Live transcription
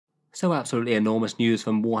So absolutely enormous news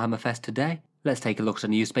from Warhammer Fest today. Let's take a look at a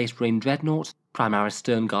new Space Marine Dreadnought, Primaris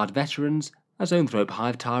Sternguard Veterans, a Zoanthrope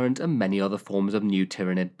Hive Tyrant and many other forms of new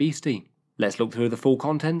Tyranid beastie. Let's look through the full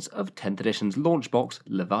contents of 10th edition's launch box,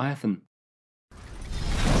 Leviathan.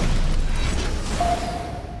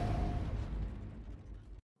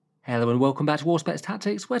 Hello and welcome back to Warspecs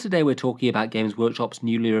Tactics, where today we're talking about Games Workshop's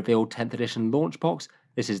newly revealed 10th edition launch box.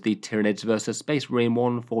 This is the Tyranids vs Space Marine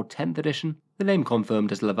 1 for 10th edition, the name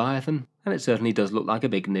confirmed as Leviathan, and it certainly does look like a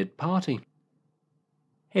big nid party.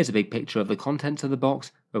 Here's a big picture of the contents of the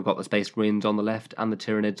box. We've got the Space Marines on the left and the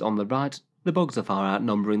Tyranids on the right. The bugs are far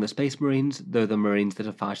outnumbering the Space Marines, though the Marines that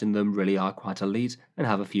are fighting them really are quite elite and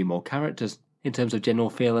have a few more characters. In terms of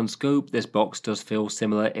general feel and scope, this box does feel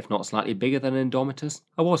similar if not slightly bigger than Indomitus.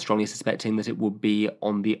 I was strongly suspecting that it would be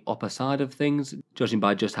on the upper side of things, judging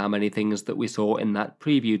by just how many things that we saw in that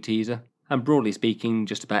preview teaser. And broadly speaking,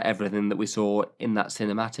 just about everything that we saw in that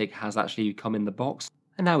cinematic has actually come in the box.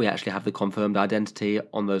 And now we actually have the confirmed identity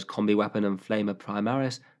on those Combi Weapon and Flamer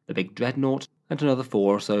Primaris, the big Dreadnought, and another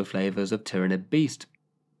 4 or so flavours of Tyranid Beast.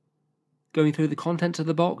 Going through the contents of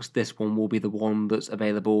the box, this one will be the one that's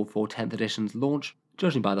available for 10th edition's launch.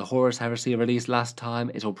 Judging by the Horus Heresy release last time,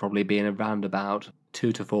 it'll probably be in around about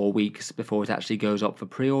 2 to 4 weeks before it actually goes up for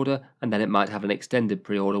pre-order, and then it might have an extended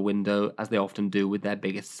pre-order window as they often do with their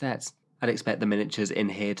biggest sets. I'd expect the miniatures in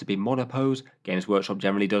here to be monopose. Games Workshop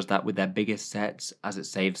generally does that with their biggest sets as it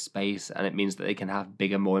saves space and it means that they can have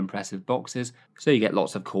bigger, more impressive boxes, so you get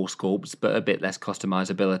lots of cool sculpts but a bit less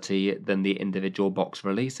customizability than the individual box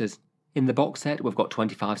releases. In the box set, we've got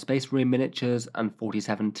 25 Space Marine miniatures and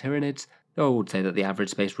 47 Tyranids, though I would say that the average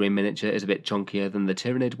Space Marine miniature is a bit chunkier than the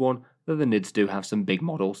Tyranid one, though the Nids do have some big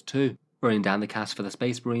models too. Running down the cast for the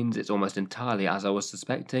Space Marines, it's almost entirely as I was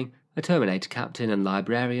suspecting: a Terminator Captain and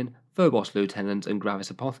Librarian, Phobos Lieutenant and Gravis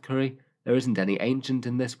Apothecary. There isn't any Ancient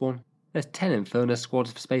in this one. There's 10 Infernus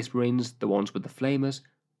Squads for Space Marines, the ones with the Flamers,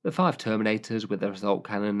 the 5 Terminators with their Assault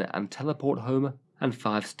Cannon and Teleport Homer, and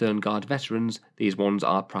 5 Sternguard Veterans. These ones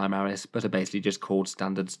are Primaris, but are basically just called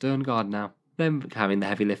Standard Sternguard now. Then carrying the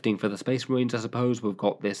heavy lifting for the Space Marines, I suppose, we've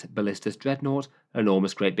got this Ballistus Dreadnought, an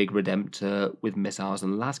enormous great big Redemptor with missiles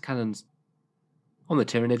and las cannons. On the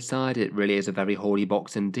Tyranid side, it really is a very hoardy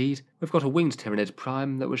box indeed. We've got a winged Tyranid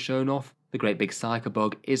Prime that was shown off. The great big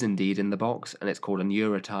Psychobug is indeed in the box, and it's called a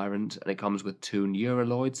Neurotyrant, and it comes with 2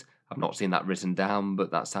 Neuroloids. I've not seen that written down,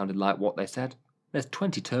 but that sounded like what they said. There's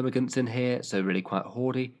 20 Termagants in here, so really quite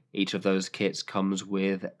hoardy. Each of those kits comes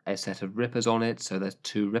with a set of Rippers on it, so there's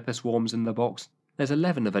 2 Ripper Swarms in the box. There's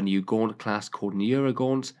 11 of a new Gaunt class called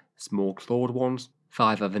Neurogaunts, small clawed ones.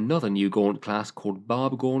 5 of another new Gaunt class called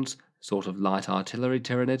Barbgaunts, sort of light artillery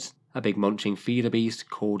Tyranids. A big munching feeder beast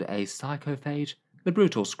called a Psychophage. The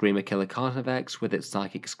brutal Screamer Killer Carnivex with its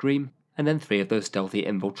Psychic Scream. And then 3 of those stealthy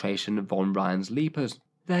infiltration Von Ryan's Leapers.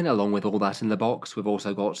 Then, along with all that in the box, we've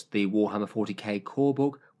also got the Warhammer 40K core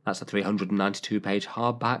book. That's a 392-page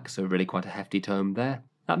hardback, so really quite a hefty tome there.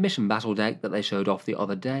 That mission battle deck that they showed off the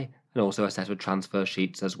other day, and also a set of transfer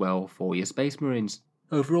sheets as well for your Space Marines.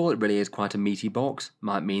 Overall, it really is quite a meaty box.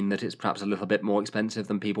 Might mean that it's perhaps a little bit more expensive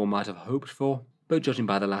than people might have hoped for, but judging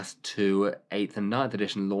by the last 2 8th and 9th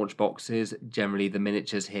edition launch boxes, generally the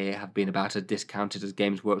miniatures here have been about as discounted as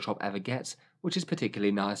Games Workshop ever gets, which is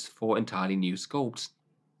particularly nice for entirely new sculpts.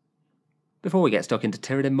 Before we get stuck into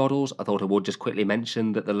Tyranid models, I thought I would just quickly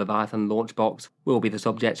mention that the Leviathan launch box will be the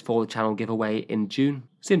subject for the channel giveaway in June.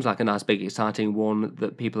 Seems like a nice big exciting one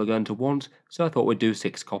that people are going to want, so I thought we'd do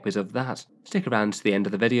 6 copies of that. Stick around to the end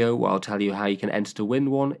of the video where I'll tell you how you can enter to win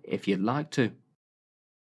one if you'd like to.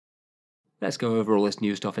 Let's go over all this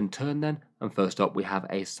new stuff in turn then, and first up we have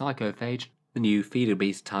a Psychophage, the new feeder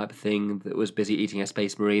beast type thing that was busy eating a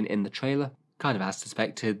Space Marine in the trailer. Kind of as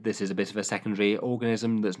suspected, this is a bit of a secondary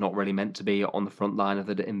organism that's not really meant to be on the front line of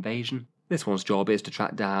the invasion. This one's job is to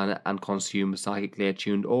track down and consume psychically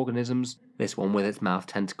attuned organisms. This one with its mouth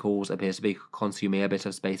tentacles appears to be consuming a bit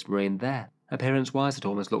of Space Marine there. Appearance wise, it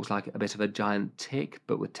almost looks like a bit of a giant tick,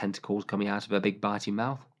 but with tentacles coming out of a big bitey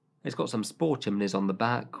mouth. It's got some spore chimneys on the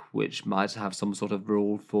back, which might have some sort of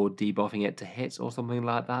rule for debuffing it to hit or something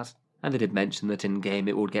like that. And they did mention that in-game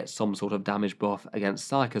it would get some sort of damage buff against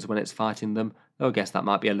Psychers when it's fighting them, though I guess that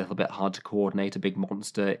might be a little bit hard to coordinate a big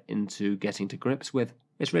monster into getting to grips with.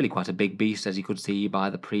 It's really quite a big beast, as you could see by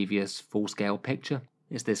the previous full-scale picture.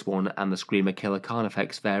 It's this one and the Screamer Killer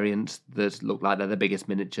Carnifex variant that look like they're the biggest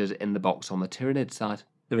miniatures in the box on the Tyranid side.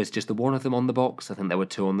 There is just the one of them on the box. I think there were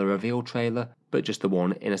 2 on the reveal trailer, but just the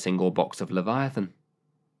one in a single box of Leviathan.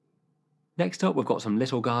 Next up, we've got some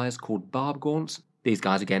little guys called Barbgaunts. These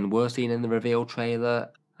guys again were seen in the reveal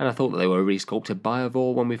trailer, and I thought that they were resculpted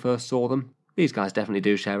Biovore when we first saw them. These guys definitely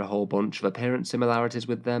do share a whole bunch of appearance similarities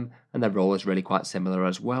with them, and their role is really quite similar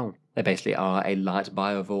as well. They basically are a light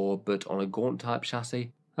biovore but on a gaunt type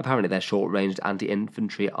chassis. Apparently they're short-ranged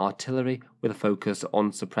anti-infantry artillery with a focus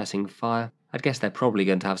on suppressing fire. I'd guess they're probably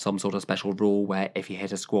going to have some sort of special rule where if you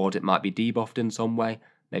hit a squad it might be debuffed in some way,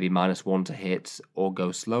 maybe -1 to hit or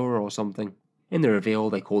go slower or something. In the reveal,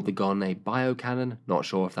 they called the gun a biocannon. Not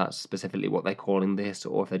sure if that's specifically what they're calling this,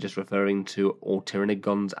 or if they're just referring to all Tyranid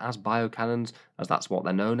guns as biocannons, as that's what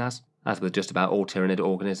they're known as. As with just about all Tyranid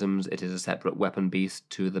organisms, it is a separate weapon beast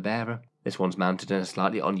to the bearer. This one's mounted in a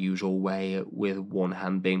slightly unusual way, with one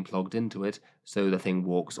hand being plugged into it, so the thing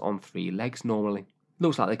walks on 3 legs normally.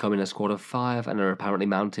 Looks like they come in a squad of 5 and are apparently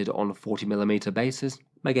mounted on 40mm bases.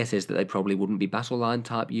 My guess is that they probably wouldn't be battle line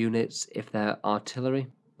type units if they're artillery.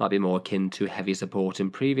 Might be more akin to heavy support in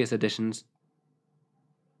previous editions.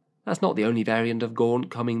 That's not the only variant of Gaunt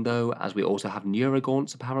coming though, as we also have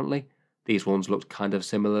Neurogaunts apparently. These ones looked kind of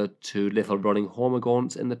similar to little running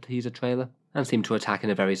Hormogaunts in the teaser trailer, and seem to attack in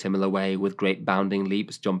a very similar way with great bounding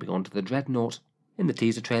leaps jumping onto the Dreadnought. In the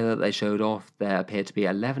teaser trailer that they showed off, there appear to be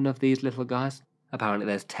 11 of these little guys. Apparently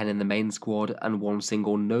there's 10 in the main squad and 1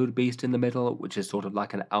 single node beast in the middle, which is sort of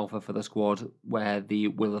like an alpha for the squad, where the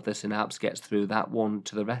will of the synapse gets through that one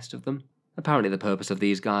to the rest of them. Apparently the purpose of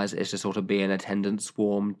these guys is to sort of be an attendant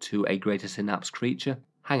swarm to a greater synapse creature,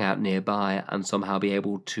 hang out nearby and somehow be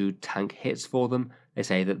able to tank hits for them. They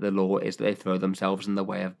say that the law is that they throw themselves in the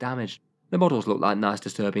way of damage. The models look like nice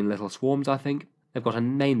disturbing little swarms, I think. They've got a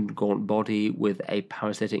main gaunt body with a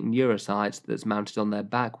parasitic neurocyte that's mounted on their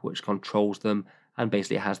back, which controls them and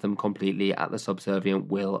basically has them completely at the subservient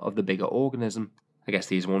will of the bigger organism. I guess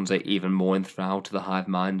these ones are even more enthralled to the hive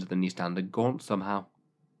mind than your standard Gaunt somehow.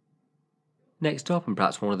 Next up, and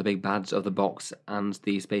perhaps one of the big bads of the box and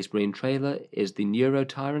the Space Marine trailer, is the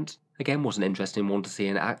Neurotyrant. Again, was an interesting one to see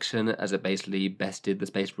in action, as it basically bested the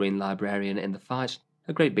Space Marine Librarian in the fight.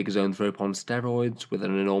 A great big zoanthrope on steroids, with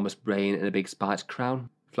an enormous brain and a big spiked crown,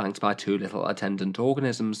 flanked by 2 little attendant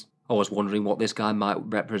organisms. I was wondering what this guy might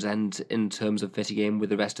represent in terms of fitting in with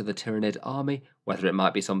the rest of the Tyranid army, whether it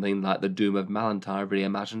might be something like the Doom of Malantyr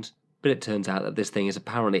reimagined. But it turns out that this thing is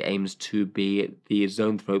apparently aims to be the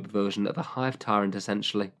zoanthrope version of a hive tyrant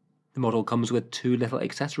essentially. The model comes with 2 little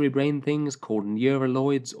accessory brain things called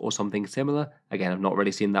neuraloids or something similar. Again, I've not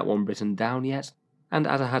really seen that one written down yet. And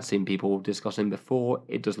as I had seen people discussing before,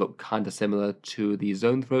 it does look kinda similar to the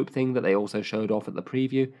zoanthrope thing that they also showed off at the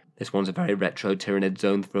preview. This one's a very retro Tyranid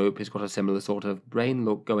zoanthrope, it's got a similar sort of brain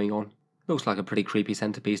look going on. Looks like a pretty creepy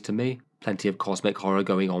centerpiece to me. Plenty of cosmic horror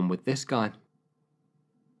going on with this guy.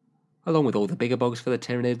 Along with all the bigger bugs for the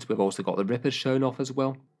Tyranids, we've also got the Rippers shown off as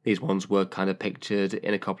well. These ones were kind of pictured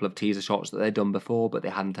in a couple of teaser shots that they'd done before, but they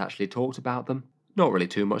hadn't actually talked about them. Not really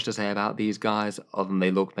too much to say about these guys, other than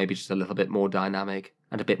they look maybe just a little bit more dynamic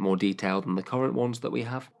and a bit more detailed than the current ones that we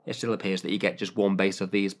have. It still appears that you get just 1 base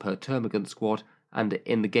of these per Termagant squad, and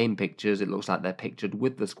in the game pictures it looks like they're pictured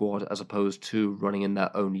with the squad as opposed to running in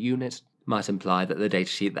their own unit. Might imply that the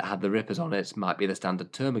datasheet that had the Rippers on it might be the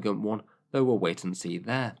standard Termagant one, though we'll wait and see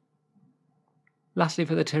there. Lastly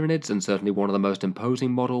for the Tyranids, and certainly one of the most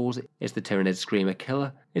imposing models, is the Tyranid Screamer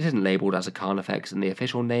Killer. It isn't labelled as a Carnifex in the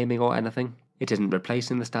official naming or anything. It isn't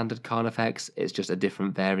replacing the standard Carnifex, it's just a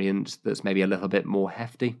different variant that's maybe a little bit more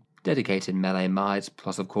hefty. Dedicated melee might,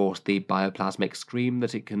 plus of course the bioplasmic scream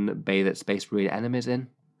that it can bathe its Space Marine enemies in,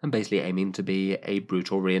 and basically aiming to be a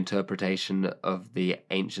brutal reinterpretation of the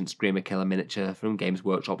ancient Screamer Killer miniature from Games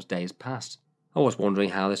Workshop's days past. I was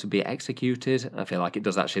wondering how this would be executed, and I feel like it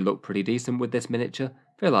does actually look pretty decent with this miniature.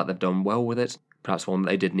 I feel like they've done well with it. Perhaps one that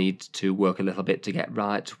they did need to work a little bit to get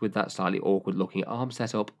right with that slightly awkward looking arm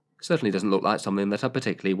setup. Certainly doesn't look like something that I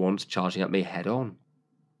particularly want charging at me head on.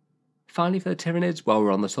 Finally for the Tyranids, while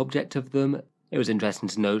we're on the subject of them, it was interesting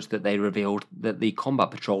to note that they revealed that the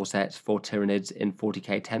Combat Patrol set for Tyranids in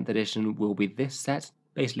 40k 10th edition will be this set,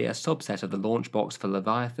 basically a subset of the launch box for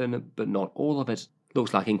Leviathan, but not all of it.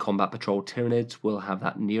 Looks like in Combat Patrol Tyranids we'll have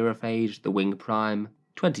that Neurophage, the Wing Prime,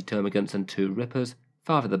 20 Termagants and 2 Rippers,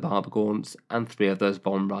 5 of the Barbgaunts, and 3 of those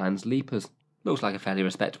Von Ryan's Leapers. Looks like a fairly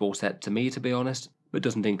respectable set to me, to be honest, but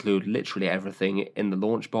doesn't include literally everything in the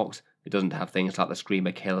launch box. It doesn't have things like the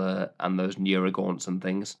Screamer Killer and those Neurogaunts and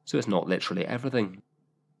things, so it's not literally everything.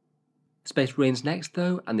 Space Marines next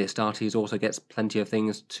though, and the Astartes also gets plenty of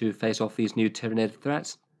things to face off these new Tyranid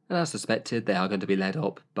threats. And as suspected, they are going to be led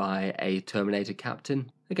up by a Terminator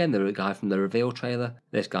Captain. Again, the guy from the reveal trailer.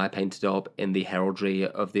 This guy painted up in the heraldry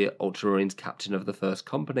of the Ultramarines Captain of the First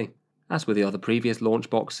Company. As with the other previous launch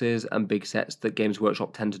boxes and big sets that Games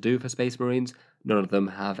Workshop tend to do for Space Marines, none of them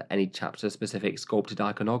have any chapter-specific sculpted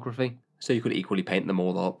iconography, so you could equally paint them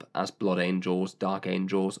all up as Blood Angels, Dark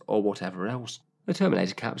Angels, or whatever else. The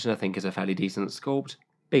Terminator Captain I think is a fairly decent sculpt.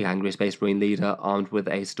 Big angry Space Marine leader armed with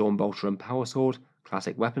a Stormbolter and Power Sword,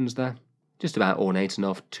 classic weapons there. Just about ornate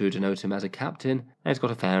enough to denote him as a captain, and he's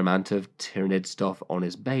got a fair amount of Tyranid stuff on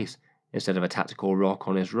his base. Instead of a tactical rock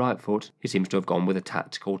on his right foot, he seems to have gone with a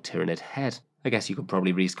tactical Tyranid head. I guess you could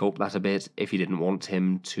probably resculpt that a bit if you didn't want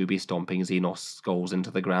him to be stomping Xenos skulls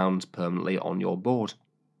into the ground permanently on your board.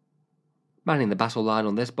 Manning the battle line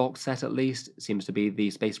on this box set at least seems to be the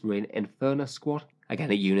Space Marine Infernus Squad. Again,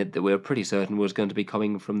 a unit that we were pretty certain was going to be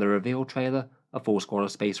coming from the reveal trailer, a full squad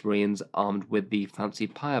of Space Marines armed with the fancy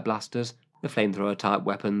Pyre Blasters, the flamethrower type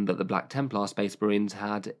weapon that the Black Templar Space Marines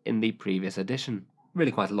had in the previous edition.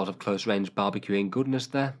 Really quite a lot of close range barbecuing goodness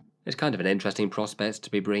there. It's kind of an interesting prospect to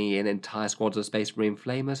be bringing in entire squads of Space Marine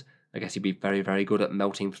Flamers. I guess you'd be very good at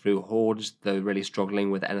melting through hordes, though really struggling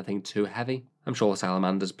with anything too heavy. I'm sure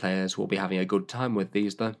Salamander's players will be having a good time with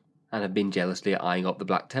these though, and have been jealously eyeing up the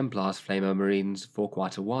Black Templars Flamer Marines for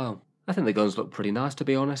quite a while. I think the guns look pretty nice to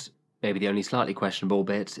be honest. Maybe the only slightly questionable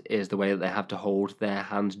bit is the way that they have to hold their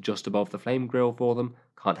hands just above the flame grill for them.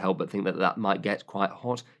 Can't help but think that that might get quite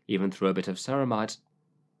hot, even through a bit of ceramide.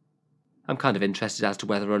 I'm kind of interested as to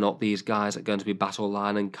whether or not these guys are going to be battle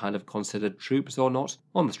line and kind of considered troops or not.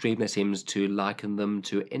 On the stream they seems to liken them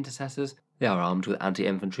to intercessors. They are armed with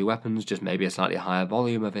anti-infantry weapons, just maybe a slightly higher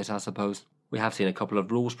volume of it I suppose. We have seen a couple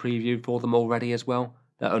of rules previewed for them already as well.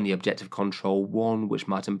 They're only objective control 1, which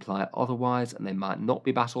might imply otherwise, and they might not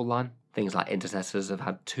be battle line. Things like intercessors have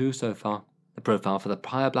had 2 so far. The profile for the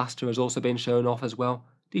Pyre Blaster has also been shown off as well.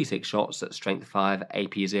 D6 shots at strength 5,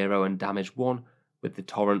 AP 0 and damage 1, with the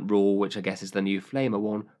torrent rule, which I guess is the new flamer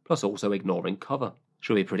one, plus also ignoring cover.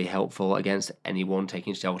 Should be pretty helpful against anyone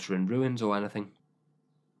taking shelter in ruins or anything.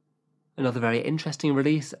 Another very interesting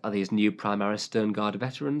release are these new Primaris Sternguard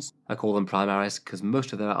Veterans. I call them Primaris because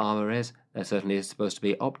most of their armour is. They're certainly supposed to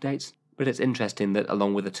be updates, but it's interesting that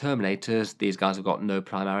along with the Terminators, these guys have got no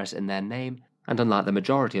Primaris in their name, and unlike the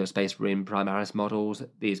majority of Space Marine Primaris models,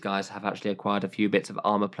 these guys have actually acquired a few bits of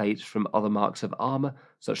armour plates from other marks of armour,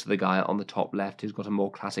 such that the guy on the top left who's got a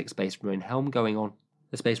more classic Space Marine helm going on.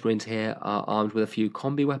 The Space Marines here are armed with a few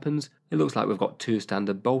combi weapons. It looks like we've got 2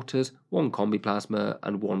 standard bolters, 1 combi plasma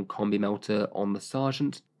and 1 combi melter on the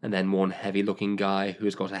Sergeant, and then 1 heavy looking guy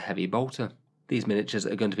who's got a heavy bolter. These miniatures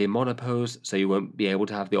are going to be monopose, so you won't be able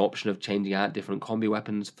to have the option of changing out different combi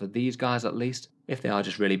weapons for these guys at least. If they are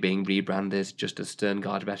just really being rebranded just as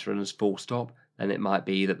Sternguard Veterans full stop, then it might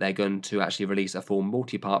be that they're going to actually release a full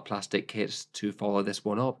multi-part plastic kit to follow this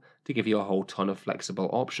one up, to give you a whole ton of flexible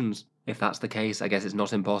options. If that's the case, I guess it's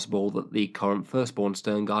not impossible that the current Firstborn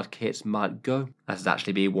Sternguard kits might go, as it'd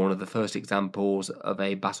actually be one of the first examples of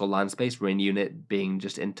a Battle Line Space Marine unit being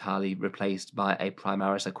just entirely replaced by a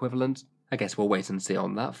Primaris equivalent. I guess we'll wait and see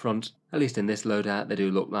on that front. At least in this loadout they do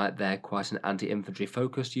look like they're quite an anti-infantry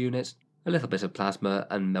focused unit. A little bit of plasma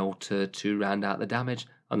and melter to round out the damage,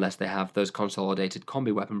 unless they have those consolidated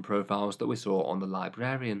combi weapon profiles that we saw on the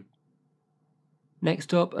Librarian.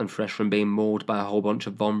 Next up, and fresh from being mauled by a whole bunch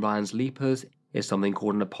of Von Ryan's Leapers, is something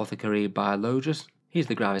called an Apothecary Biologus. He's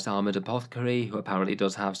the Gravis armoured apothecary, who apparently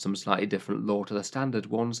does have some slightly different lore to the standard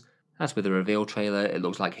ones. As with the reveal trailer, it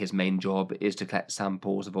looks like his main job is to collect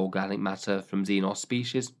samples of organic matter from Xenos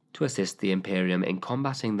species to assist the Imperium in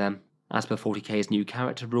combating them. As per 40K's new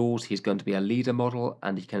character rules, he's going to be a leader model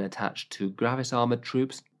and he can attach to Gravis armoured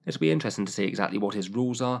troops. It'll be interesting to see exactly what his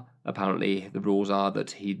rules are. Apparently the rules are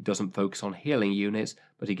that he doesn't focus on healing units,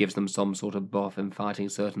 but he gives them some sort of buff in fighting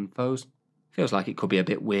certain foes. Feels like it could be a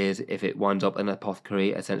bit weird if it winds up an apothecary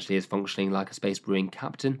essentially is functioning like a Space Marine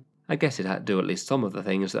captain. I guess it'd do at least some of the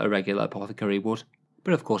things that a regular apothecary would.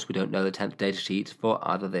 But of course we don't know the 10th datasheet for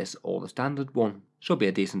either this or the standard one. Should be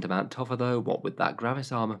a decent amount tougher though, what with that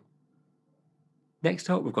Gravis armour. Next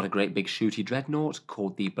up we've got a great big shooty dreadnought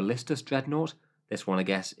called the Ballistus Dreadnought. This one I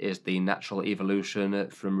guess is the natural evolution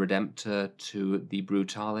from Redemptor to the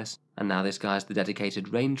Brutalis, and now this guy's the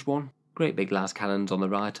dedicated range one. Great big las cannons on the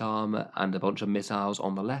right arm and a bunch of missiles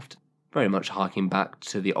on the left. Very much harking back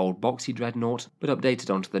to the old boxy dreadnought, but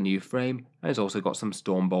updated onto the new frame, and it's also got some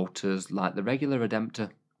storm bolters like the regular Redemptor.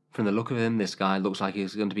 From the look of him, this guy looks like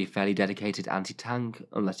he's going to be fairly dedicated anti-tank,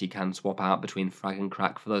 unless you can swap out between frag and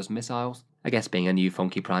crack for those missiles. I guess being a new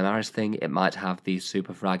funky Primaris thing, it might have these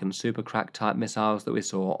super frag and super crack type missiles that we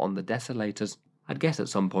saw on the Desolators. I'd guess at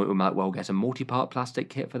some point we might well get a multi-part plastic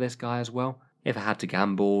kit for this guy as well. If I had to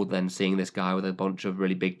gamble, then seeing this guy with a bunch of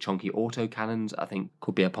really big chunky autocannons I think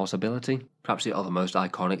could be a possibility. Perhaps the other most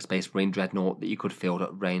iconic Space Marine dreadnought that you could field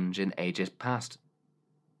at range in ages past.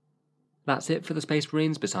 That's it for the Space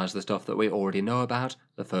Marines, besides the stuff that we already know about,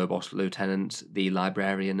 the Phobos Lieutenant, the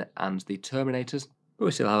Librarian, and the Terminators, but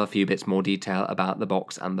we still have a few bits more detail about the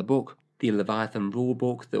box and the book. The Leviathan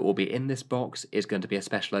Rulebook that will be in this box is going to be a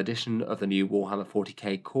special edition of the new Warhammer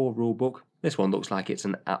 40K core rulebook. This one looks like it's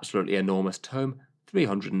an absolutely enormous tome,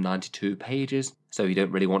 392 pages, so you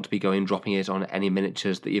don't really want to be dropping it on any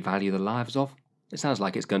miniatures that you value the lives of. It sounds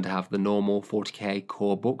like it's going to have the normal 40k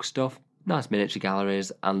core book stuff, nice miniature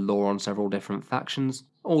galleries, and lore on several different factions.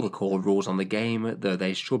 All the core rules on the game, though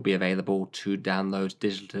they should be available to download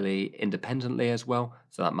digitally independently as well,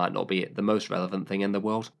 so that might not be the most relevant thing in the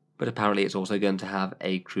world. But apparently it's also going to have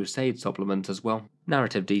a Crusade supplement as well.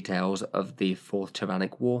 Narrative details of the 4th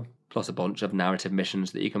Tyrannic War, plus a bunch of narrative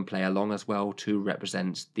missions that you can play along as well to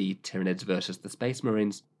represent the Tyranids versus the Space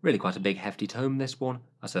Marines. Really quite a big hefty tome, this one.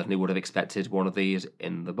 I certainly would have expected one of these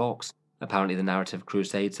in the box. Apparently the Narrative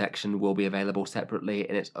Crusade section will be available separately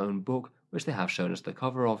in its own book, which they have shown us the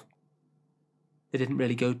cover of. They didn't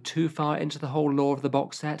really go too far into the whole lore of the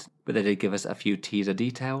box set, but they did give us a few teaser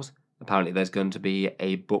details. Apparently there's going to be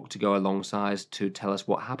a book to go alongside to tell us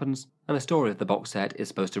what happens, and the story of the box set is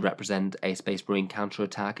supposed to represent a Space Marine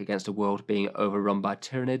counterattack against a world being overrun by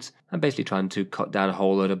Tyranids, and basically trying to cut down a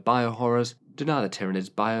whole load of biohorrors, deny the Tyranids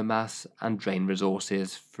biomass, and drain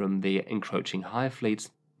resources from the encroaching hive fleets.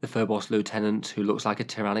 The Phobos Lieutenant, who looks like a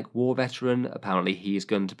Tyrannic war veteran, apparently he's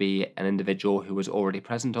going to be an individual who was already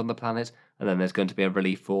present on the planet, and then there's going to be a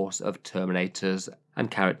relief force of Terminators and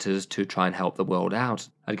characters to try and help the world out.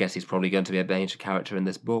 I guess he's probably going to be a major character in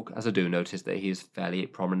this book, as I do notice that he's fairly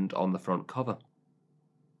prominent on the front cover.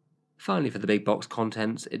 Finally, for the big box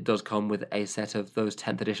contents, it does come with a set of those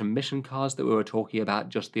 10th edition mission cards that we were talking about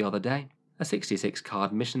just the other day. A 66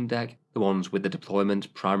 card mission deck, the ones with the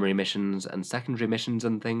deployment, primary missions and secondary missions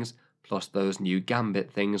and things, plus those new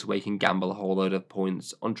Gambit things where you can gamble a whole load of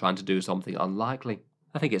points on trying to do something unlikely.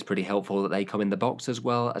 I think it's pretty helpful that they come in the box as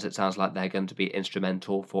well, as it sounds like they're going to be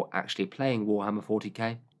instrumental for actually playing Warhammer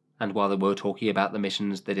 40k. And while they were talking about the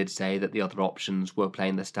missions, they did say that the other options were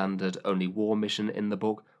playing the standard only war mission in the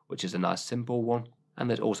book, which is a nice simple one, and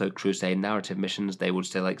that also Crusade narrative missions, they would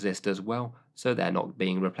still exist as well, so they're not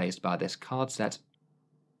being replaced by this card set.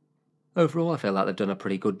 Overall, I feel like they've done a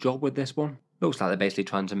pretty good job with this one. Looks like they're basically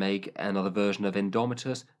trying to make another version of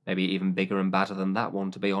Indomitus, maybe even bigger and badder than that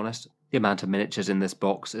one, to be honest. The amount of miniatures in this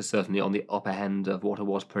box is certainly on the upper end of what I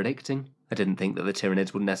was predicting. I didn't think that the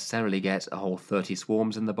Tyranids would necessarily get a whole 30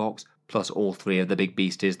 swarms in the box, plus all 3 of the big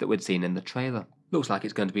beasties that we'd seen in the trailer. Looks like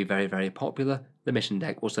it's going to be very, very popular. The mission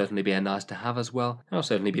deck will certainly be a nice to have as well, and I'll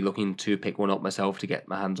certainly be looking to pick one up myself to get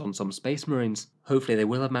my hands on some Space Marines. Hopefully they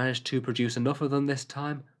will have managed to produce enough of them this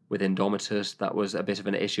time. With Indomitus, that was a bit of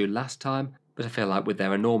an issue last time, but I feel like with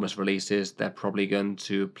their enormous releases, they're probably going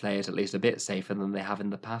to play it at least a bit safer than they have in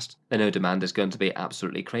the past. They know demand is going to be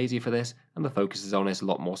absolutely crazy for this, and the focus is on it a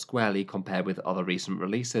lot more squarely compared with other recent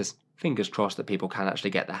releases. Fingers crossed that people can actually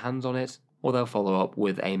get their hands on it, or they'll follow up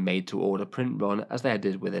with a made-to-order print run as they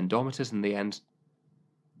did with Indomitus in the end.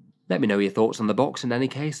 Let me know your thoughts on the box in any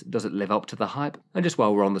case. Does it live up to the hype? And just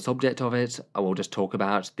while we're on the subject of it, I will just talk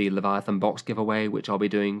about the Leviathan box giveaway, which I'll be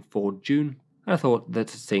doing for June. And I thought that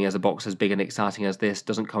seeing as a box as big and exciting as this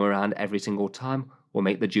doesn't come around every single time, we'll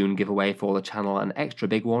make the June giveaway for the channel an extra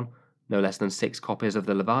big one. No less than 6 copies of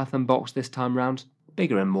the Leviathan box this time round.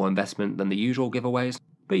 Bigger and more investment than the usual giveaways,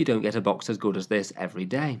 but you don't get a box as good as this every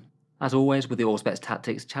day. As always with the Auspex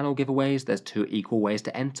Tactics channel giveaways, there's 2 equal ways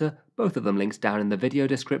to enter, both of them links down in the video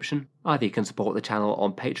description. Either you can support the channel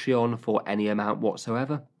on Patreon for any amount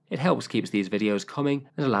whatsoever. It helps keeps these videos coming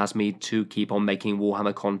and allows me to keep on making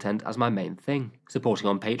Warhammer content as my main thing. Supporting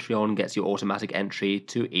on Patreon gets you automatic entry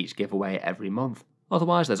to each giveaway every month.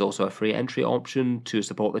 Otherwise, there's also a free entry option to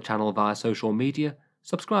support the channel via social media.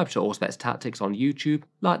 Subscribe to Auspex Tactics on YouTube,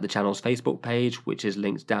 like the channel's Facebook page, which is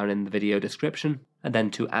linked down in the video description, and then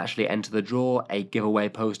to actually enter the draw, a giveaway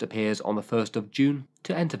post appears on the 1st of June.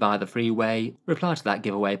 To enter via the free way, reply to that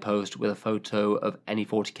giveaway post with a photo of any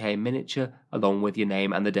 40k miniature, along with your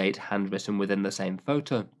name and the date handwritten within the same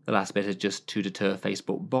photo. The last bit is just to deter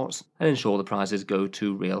Facebook bots and ensure the prizes go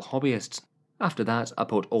to real hobbyists. After that, I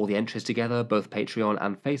put all the entries together, both Patreon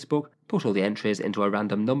and Facebook, put all the entries into a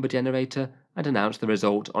random number generator, and announce the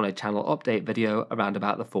result on a channel update video around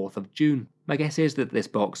about the 4th of June. My guess is that this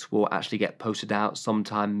box will actually get posted out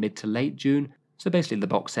sometime mid to late June, so basically the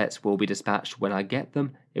box sets will be dispatched when I get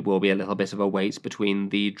them. It will be a little bit of a wait between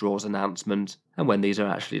the draw's announcement and when these are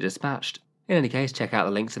actually dispatched. In any case, check out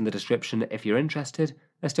the links in the description if you're interested.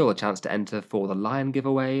 There's still a chance to enter for the Lion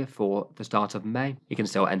giveaway for the start of May. You can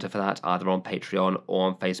still enter for that either on Patreon or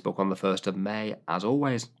on Facebook on the 1st of May, as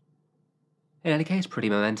always. In any case, pretty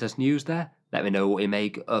momentous news there. Let me know what you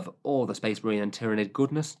make of all the Space Marine and Tyranid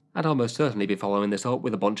goodness, and I'll most certainly be following this up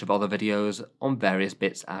with a bunch of other videos on various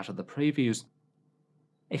bits out of the previews.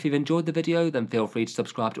 If you've enjoyed the video, then feel free to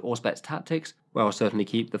subscribe to Auspex Tactics, where I'll certainly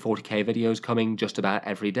keep the 40k videos coming just about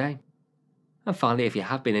every day. And finally, if you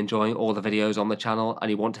have been enjoying all the videos on the channel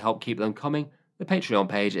and you want to help keep them coming, the Patreon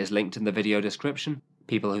page is linked in the video description.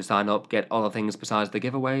 People who sign up get other things besides the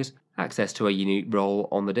giveaways, access to a unique role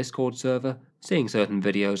on the Discord server, seeing certain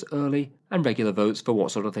videos early, and regular votes for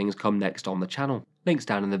what sort of things come next on the channel. Links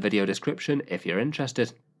down in the video description if you're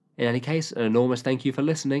interested. In any case, an enormous thank you for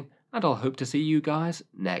listening, and I'll hope to see you guys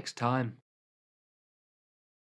next time.